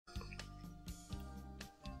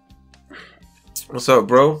What's up,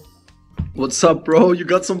 bro? What's up, bro? You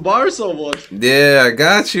got some bars or what? Yeah, I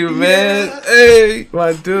got you, man. Yeah. Hey,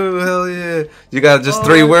 my dude, hell yeah. You got just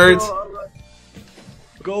 3 words?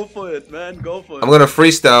 Go for it, man. Go for it. I'm gonna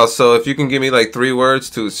freestyle, so if you can give me like 3 words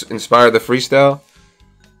to inspire the freestyle.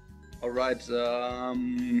 Alright,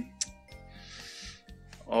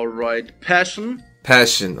 alright. Passion.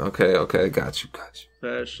 Passion. Okay, got you.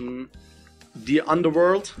 Passion. The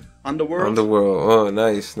underworld. Underworld. Oh,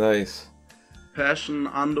 nice. Passion,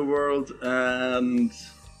 underworld, and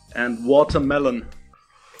watermelon.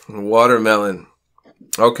 Watermelon.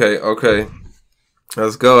 Okay.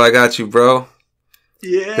 Let's go. I got you, bro.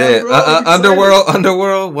 Yeah, bro.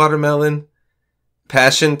 Underworld, watermelon,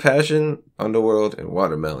 passion, underworld, and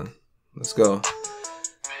watermelon. Let's go.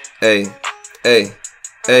 Hey,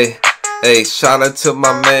 shout out to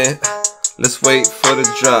my man. Let's wait for the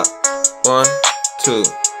drop. 1, 2.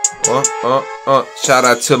 Shout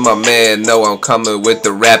out to my man. No, I'm coming with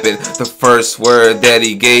the rapping. The first word that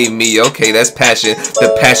he gave me, okay, that's passion.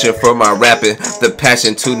 The passion for my rapping, the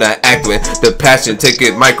passion to not acting, the passion take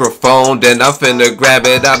it microphone, then I'm finna grab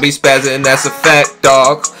it. I be spazzing, that's a fact,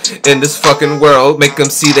 dog. In this fucking world, make them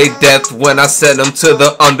see they death when I send them to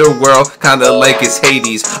the underworld. Kinda like it's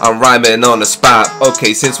Hades, I'm rhyming on the spot.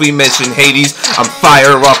 Okay, since we mentioned Hades, I'm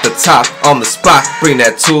fire off the top, on the spot. Bring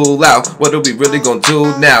that tool out, what are we really gonna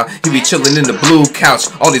do now? He be chilling in the blue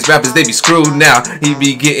couch, all these rappers they be screwed now. He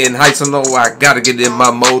be getting hyped, so no, I gotta get in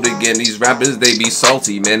my mode again. These rappers they be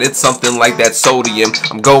salty, man, it's something like that sodium.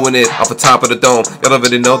 I'm going in off the top of the dome, y'all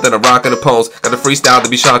already know that I'm rocking the poems. Got a freestyle to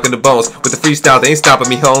be shocking the bones. With the freestyle they ain't stopping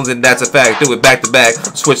me, homes, and that's a fact. Do it back to back,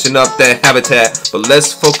 switching up that habitat. But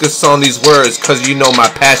let's focus on these words, cause you know my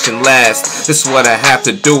passion lasts. This is what I have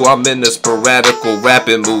to do, I'm in the sporadical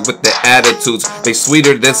rapping mood. With the attitudes, they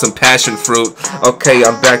sweeter than some passion fruit. Okay,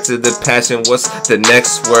 I'm back to the passion, what's the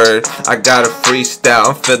next word? I got a freestyle,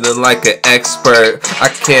 I'm feeling like an expert. I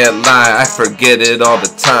can't lie, I forget it all the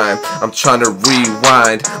time. I'm trying to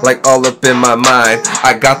rewind, like all up in my mind.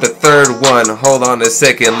 I got the third one, hold on a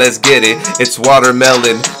second, let's get it. It's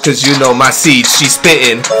watermelon, cause you know my seed, she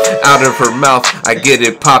spitting out of her mouth. I get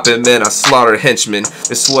it poppin', man, I slaughter henchmen.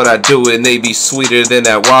 This is what I do, and they be sweeter than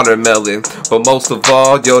that watermelon. But most of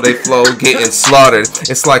all, yo, they flow getting slaughtered.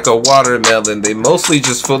 It's like a watermelon, they mostly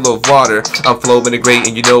just full of water. I'm flowing it great,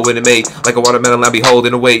 and you know what it made. Like a watermelon, I be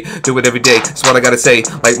holding away. Do it every day, that's what I gotta say.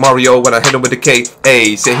 Like Mario when I hit him with the K.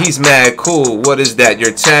 Hey, say he's mad cool. What is that,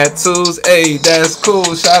 your tattoos? Hey, that's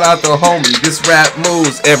cool. Shout out to homie, this rap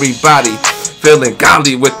moves everybody. Feeling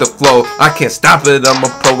godly with the flow, I can't stop it, I'm a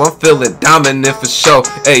pro. I'm feeling dominant for sure.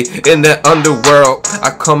 Hey, in that underworld,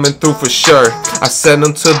 I coming through for sure. I send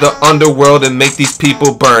them to the underworld and make these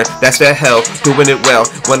people burn. That's that hell, doing it well.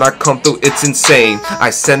 When I come through, it's insane.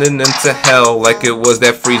 I sending them to hell like it was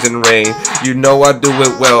that freezing rain. You know I do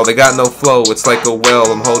it well, they got no flow, it's like a well.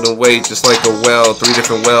 I'm holding weight just like a well, 3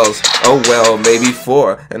 different wells. Oh well, maybe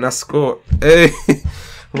 4, and I score. Hey.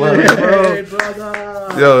 Hey,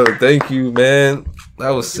 brother. Yo, thank you, man.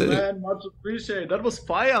 That was sick. Man, much appreciated. That was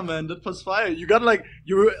fire, man. That was fire. You got like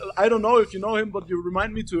I don't know if you know him, but you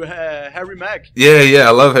remind me to Harry Mack. Yeah.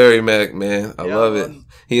 I love Harry Mack, man. I love it. Man.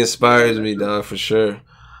 He inspires me, dog, for sure.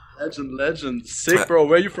 Legend. Sick, bro.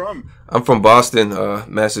 Where you from? I'm from Boston,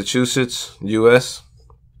 Massachusetts, U.S.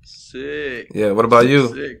 Sick. Yeah. What about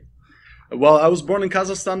you? Sick. Well, I was born in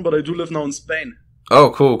Kazakhstan, but I do live now in Spain.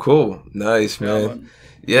 Oh, cool. Nice, man.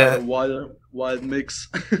 Yeah. Wild mix.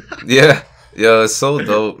 Yeah. It's so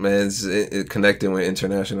dope, man. It's connecting with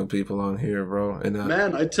international people on here, bro. And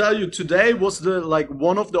man, I tell you, today was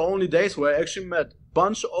one of the only days where I actually met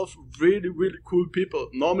bunch of really cool people.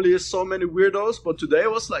 Normally it's so many weirdos, but today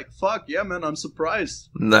was like, fuck yeah, man, I'm surprised.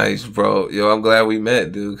 Nice, bro. Yo, I'm glad we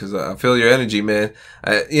met, dude, because I feel your energy, man.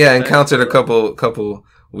 I encountered a couple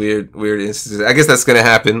weird instances. I guess that's gonna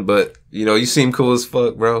happen, but you know, you seem cool as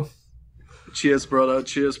fuck, bro. Cheers, brother.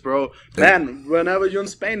 Cheers, bro. Man, whenever you're in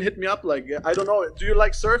Spain, hit me up. Like, I don't know. Do you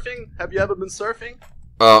like surfing? Have you ever been surfing?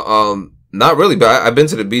 Not really, but I've been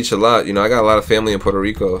to the beach a lot. You know, I got a lot of family in Puerto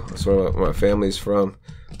Rico. That's where my family's from.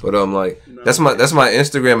 But like, no. that's my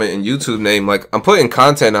Instagram and YouTube name. Like, I'm putting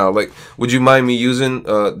content out. Like, would you mind me using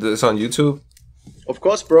this on YouTube? Of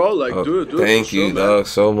course, bro. Like, do it. Thank you, dog,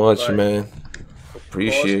 so much, man.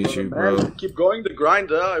 Appreciate you, bro. Man, keep going the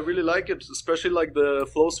grind. I really like it, especially like the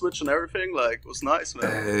flow switch and everything. Like, it was nice, man.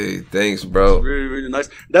 Hey, thanks, bro. Really, really nice.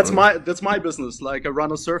 That's my business. Like, I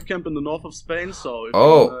run a surf camp in the north of Spain, so if you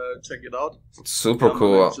wanna check it out. Super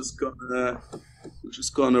cool. We're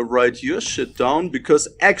just gonna write your shit down, because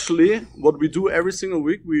actually what we do every single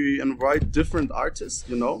week, we invite different artists,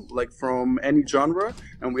 you know, like from any genre,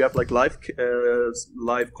 and we have like live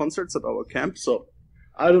concerts at our camp. So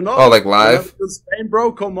I don't know. Oh, like live? In Spain,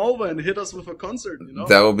 bro, come over and hit us with a concert, you know?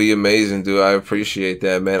 That would be amazing, dude. I appreciate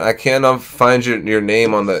that, man. I can't find your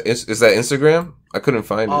name on the... Is that Instagram? I couldn't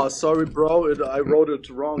find it. Oh, sorry, bro. I wrote it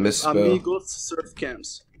wrong. Misspell. Omegle Surf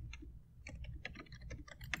Camps.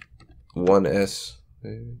 1S.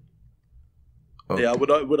 Oh. Yeah,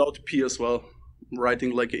 without the P as well. I'm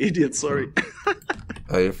writing like an idiot, sorry.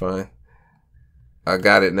 Oh, you're fine. I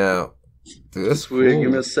got it now. Dude, that's cool. Wait,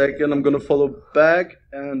 give me a second. I'm gonna follow back,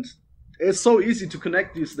 and it's so easy to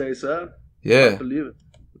connect these days, huh? Yeah. I can't believe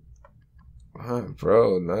it.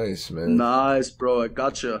 Bro, nice, man. Nice, bro. I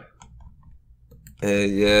gotcha. Hey,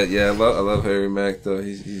 yeah. I love Harry Mack though.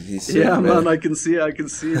 He's sick, yeah, man. I can see.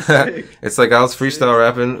 It's sick. It's like I was freestyle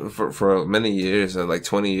rapping for many years, like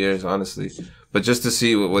 20 years, honestly. But just to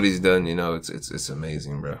see what he's done, you know, it's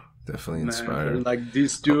amazing, bro. Definitely inspired. Man, like,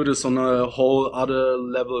 this dude is on a whole other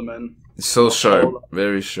level, man. So sharp,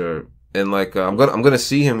 very sharp. And like I'm gonna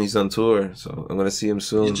see him. He's on tour, so I'm gonna see him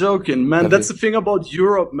soon. You're joking, man. That's the thing about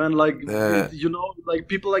Europe, man. Like, yeah. You know, like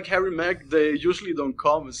people like Harry Mack, they usually don't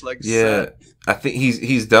come. It's like sad. I think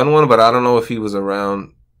he's done one, but I don't know if he was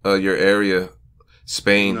around your area,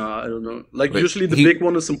 Spain. No, I don't know. Like, usually the big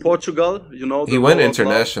one is in Portugal. You know, he went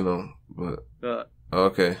international, but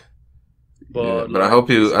okay. But I hope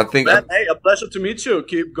you. I think. Man, hey, a pleasure to meet you.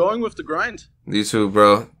 Keep going with the grind. You too,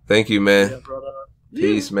 bro. Thank you, man. Yeah, brother.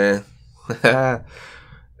 Peace, man.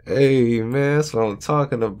 Hey, man, that's what I'm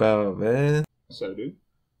talking about, man. What's up, dude?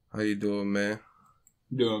 How you doing, man?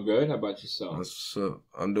 Doing good. How about yourself? What's up?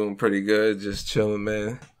 I'm doing pretty good. Just chilling,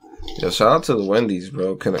 man. Yo, shout out to the Wendy's,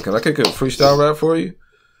 bro. Can I kick a freestyle rap for you?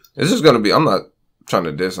 This is gonna be. I'm not trying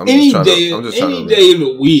to diss. Any day of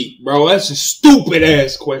the week, bro. That's a stupid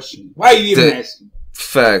ass question. Why are you even asking?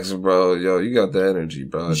 Facts, bro. Yo, you got the energy,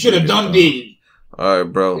 bro. You should have done this. All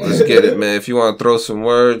right, bro. Let's get it, man. If you want to throw some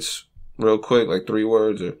words real quick, like 3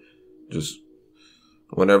 words, or just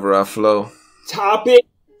whenever I flow. Topic.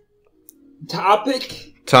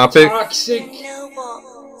 Toxic. Topic,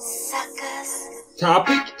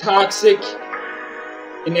 toxic,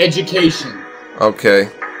 and education. Okay,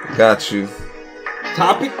 got you.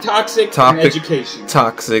 Topic, toxic, and education.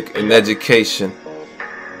 Toxic, and education.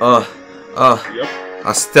 Yep.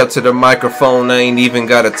 I stepped to the microphone, I ain't even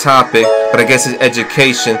got a topic, but I guess it's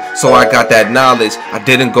education, so I got that knowledge. I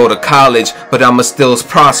didn't go to college, but I'ma still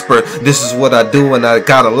prosper. This is what I do, and I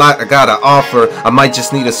got a lot I gotta offer. I might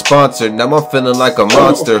just need a sponsor, now I'm feeling like a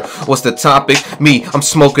monster. What's the topic? Me, I'm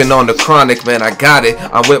smoking on the chronic, man, I got it.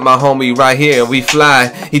 I'm with my homie right here, and we fly.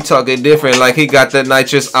 He talking different, like he got the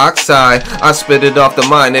nitrous oxide. I spit it off the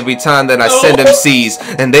mind every time that I send them C's,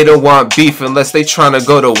 and they don't want beef unless they tryna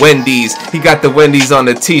go to Wendy's. He got the Wendy's on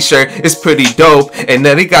the t-shirt, it's pretty dope. And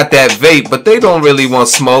then he got that vape, but they don't really want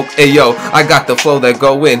smoke. Hey yo, I got the flow that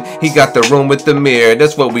go in. He got the room with the mirror.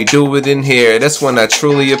 That's what we do it in here. That's when I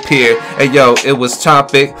truly appear. Hey yo, it was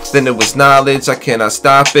topic, then it was knowledge. I cannot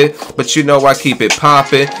stop it, but you know I keep it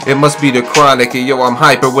popping. It must be the chronic. And yo, I'm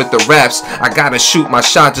hyper with the raps. I gotta shoot my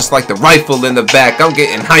shot just like the rifle in the back. I'm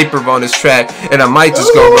getting hyper on this track, and I might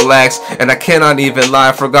just go relax. And I cannot even lie,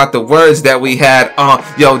 I forgot the words that we had.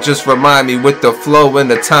 Yo, just remind me with the flow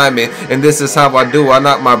and the timing, and this is how I do. I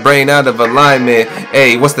knock my brain out of alignment.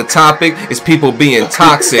 Hey, what's the topic? It's people being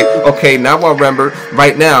toxic. Okay, now I remember.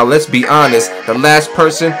 Right now, let's be honest. The last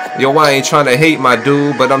person, yo, I ain't trying to hate my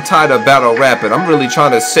dude, but I'm tired of battle rapping. I'm really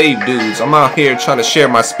trying to save dudes. I'm out here trying to share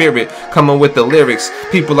my spirit, coming with the lyrics.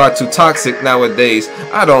 People are too toxic nowadays.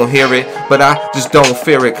 I don't hear it, but I just don't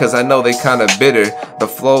fear it, cause I know they kinda bitter. The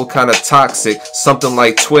flow kinda toxic, something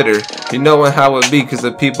like Twitter. You know how it be, cause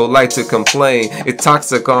the people like to complain. It's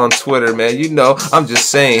toxic on Twitter, man. You know, I'm just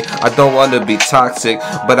saying, I don't want to be toxic,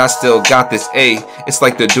 but I still got this A. It's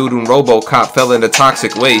like the dude in RoboCop fell into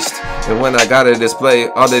toxic waste. And when I gotta display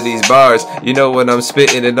all of these bars, you know when I'm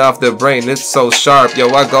spitting it off the brain, it's so sharp. Yo,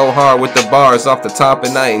 I go hard with the bars off the top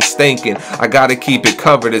and I ain't stinking. I gotta keep it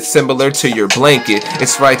covered, it's similar to your blanket.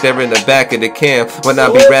 It's right there in the back of the cam when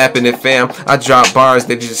I be rapping it, fam. I drop bars bars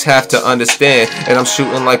that you just have to understand. And I'm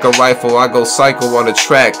shooting like a rifle, I go psycho on the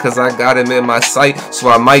track, cause I got him in my sight, so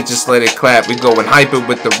I might just let it clap. We going hyper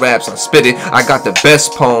with the raps, I spit it, I got the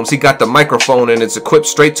best poems. He got the microphone and it's equipped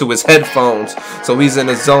straight to his headphones, so he's in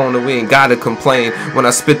the zone and we ain't gotta complain. When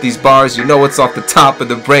I spit these bars, you know it's off the top of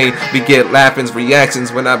the brain. We get laughings,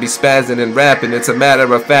 reactions when I be spazzing and rapping. It's a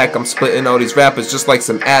matter of fact, I'm splitting all these rappers just like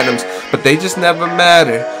some atoms, but they just never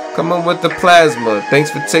matter. Coming with the plasma,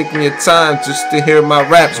 thanks for taking your time just to hear my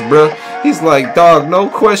raps, bruh. He's like, dog, no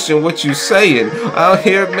question what you saying. Out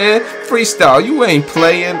here, man, freestyle, you ain't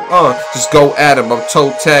playing. Just go at him. I'm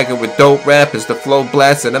toe tagging with dope rappers, the flow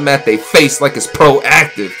blasting. I'm at they face like it's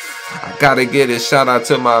proactive. I gotta get it, shout out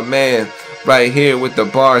to my man right here with the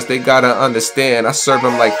bars. They gotta understand, I serve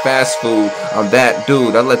them like fast food. I'm that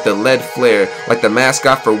dude, I let the lead flare like the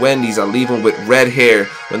mascot for Wendy's. I leave them with red hair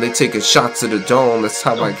when they taking shots of the dome. That's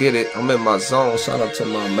how I get it, I'm in my zone. Shout out to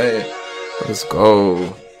my man. Let's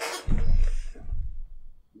go.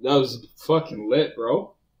 That was fucking lit,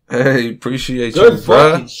 bro. Hey, appreciate Good you,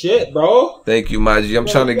 bro. fucking shit, bro. Thank you, my G. I'm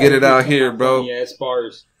trying to get it out here, bro. Yeah, ass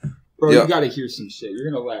bars. Bro, Yo. You gotta hear some shit. You're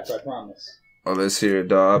gonna laugh, I promise. Oh, let's hear it,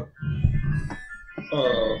 dog.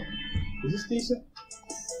 Is this decent?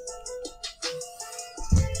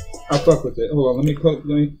 I'll fuck with it. Hold on, let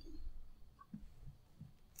me.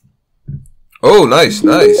 Oh, nice,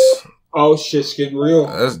 nice. Oh, shit's getting real.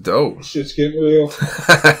 That's dope. Shit's getting real.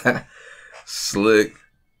 Slick.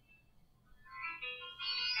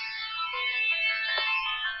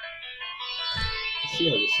 Let's see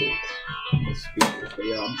how this is. Let's speak it. But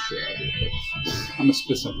yeah, I'm sure I did this. I'm gonna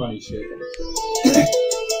spit some funny shit.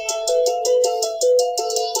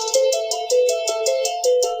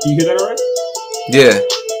 You hear that alright? Yeah.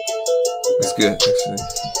 That's good, actually.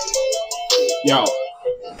 Yo.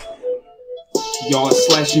 Y'all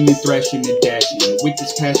slashing and thrashing and dashing. With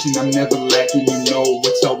this passion, I'm never lacking. You know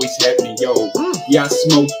what's always happening, yo. Yeah, I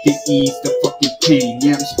smoke to ease the fucking pain.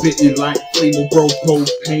 Yeah, I'm spitting like flame bro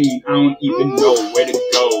propane. I don't even know where to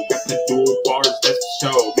go. Got the dual bars, that's the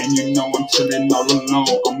show. And you know I'm chilling all alone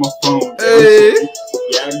on my phone. Hey.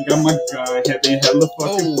 Yeah, I got my gun, having hella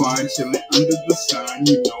fucking fun, chilling under the sun,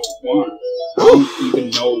 you know one. I don't even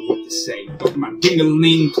know what to say, but my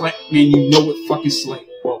ding-a-ling clap, man, you know it fucking slay.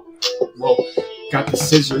 Whoa, whoa, got the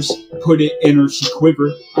scissors, put it in her, she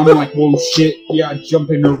quiver. I'm like, whoa, shit, yeah, I jump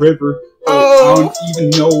in the river. I don't even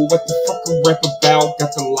know what the fuck I rap about.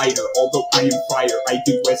 Got the lighter, although I am fire, I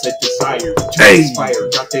do as I desire. To inspire,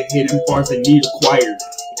 got the hidden bars I need acquired.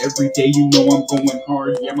 Every day you know I'm going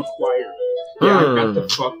hard, yeah, I'm acquired. Yeah, I got the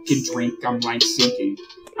fucking drink, I'm like sinking.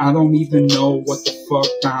 I don't even know what the fuck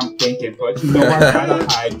I'm thinking, but you know I gotta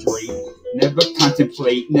hydrate. Never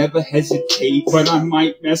contemplate, never hesitate, but I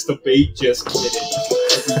might masturbate, just kidding.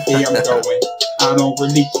 Every day I'm going, I don't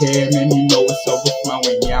really care, man, you know it's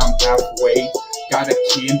overflowing. Yeah, I'm halfway, got a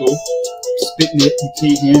candle, spitting it, you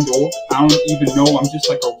can't handle. I don't even know, I'm just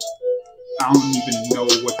like a... I don't even know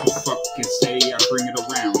what the fuck to say, I bring it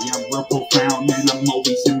around. Yeah, I'm real profound, man, I'm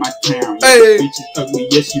always in my town. Yeah, Hey. bitch is ugly,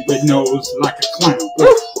 yes, she red nose like a clown.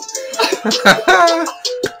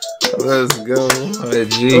 Let's go. Alright,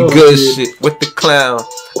 G. Good shit with the clown.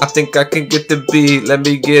 I think I can get the beat. Let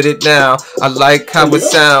me get it now. I like how it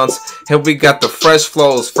sounds. And we got the fresh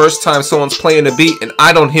flows. First time someone's playing the beat and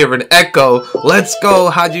I don't hear an echo. Let's go.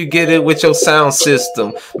 How'd you get it with your sound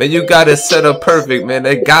system? Man, you got it set up perfect, man.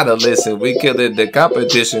 They gotta listen. We killed the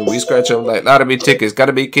competition. We scratch them like lottery tickets.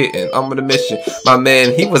 Gotta be kidding. I'm on a mission. My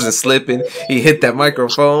man, he wasn't slipping. He hit that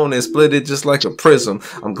microphone and split it just like a prism.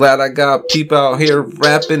 I'm glad I got people out here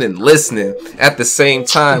rapping and listening. At the same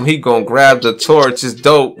time, he gonna grab the torch. It's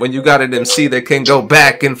dope when you got an MC that can go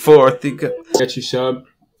back and forth. Got you sub.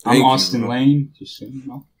 I'm Thank you, Austin bro. Lane. Just so you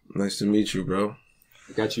know. Nice to meet you, bro.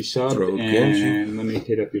 I got you sub. Bro, And Genji. let me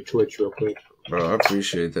hit up your Twitch real quick. Bro, I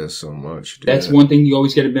appreciate that so much, dude. That's one thing you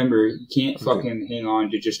always got to remember. You can't fucking hang on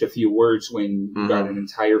to just a few words when you got an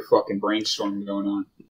entire fucking brainstorm going on.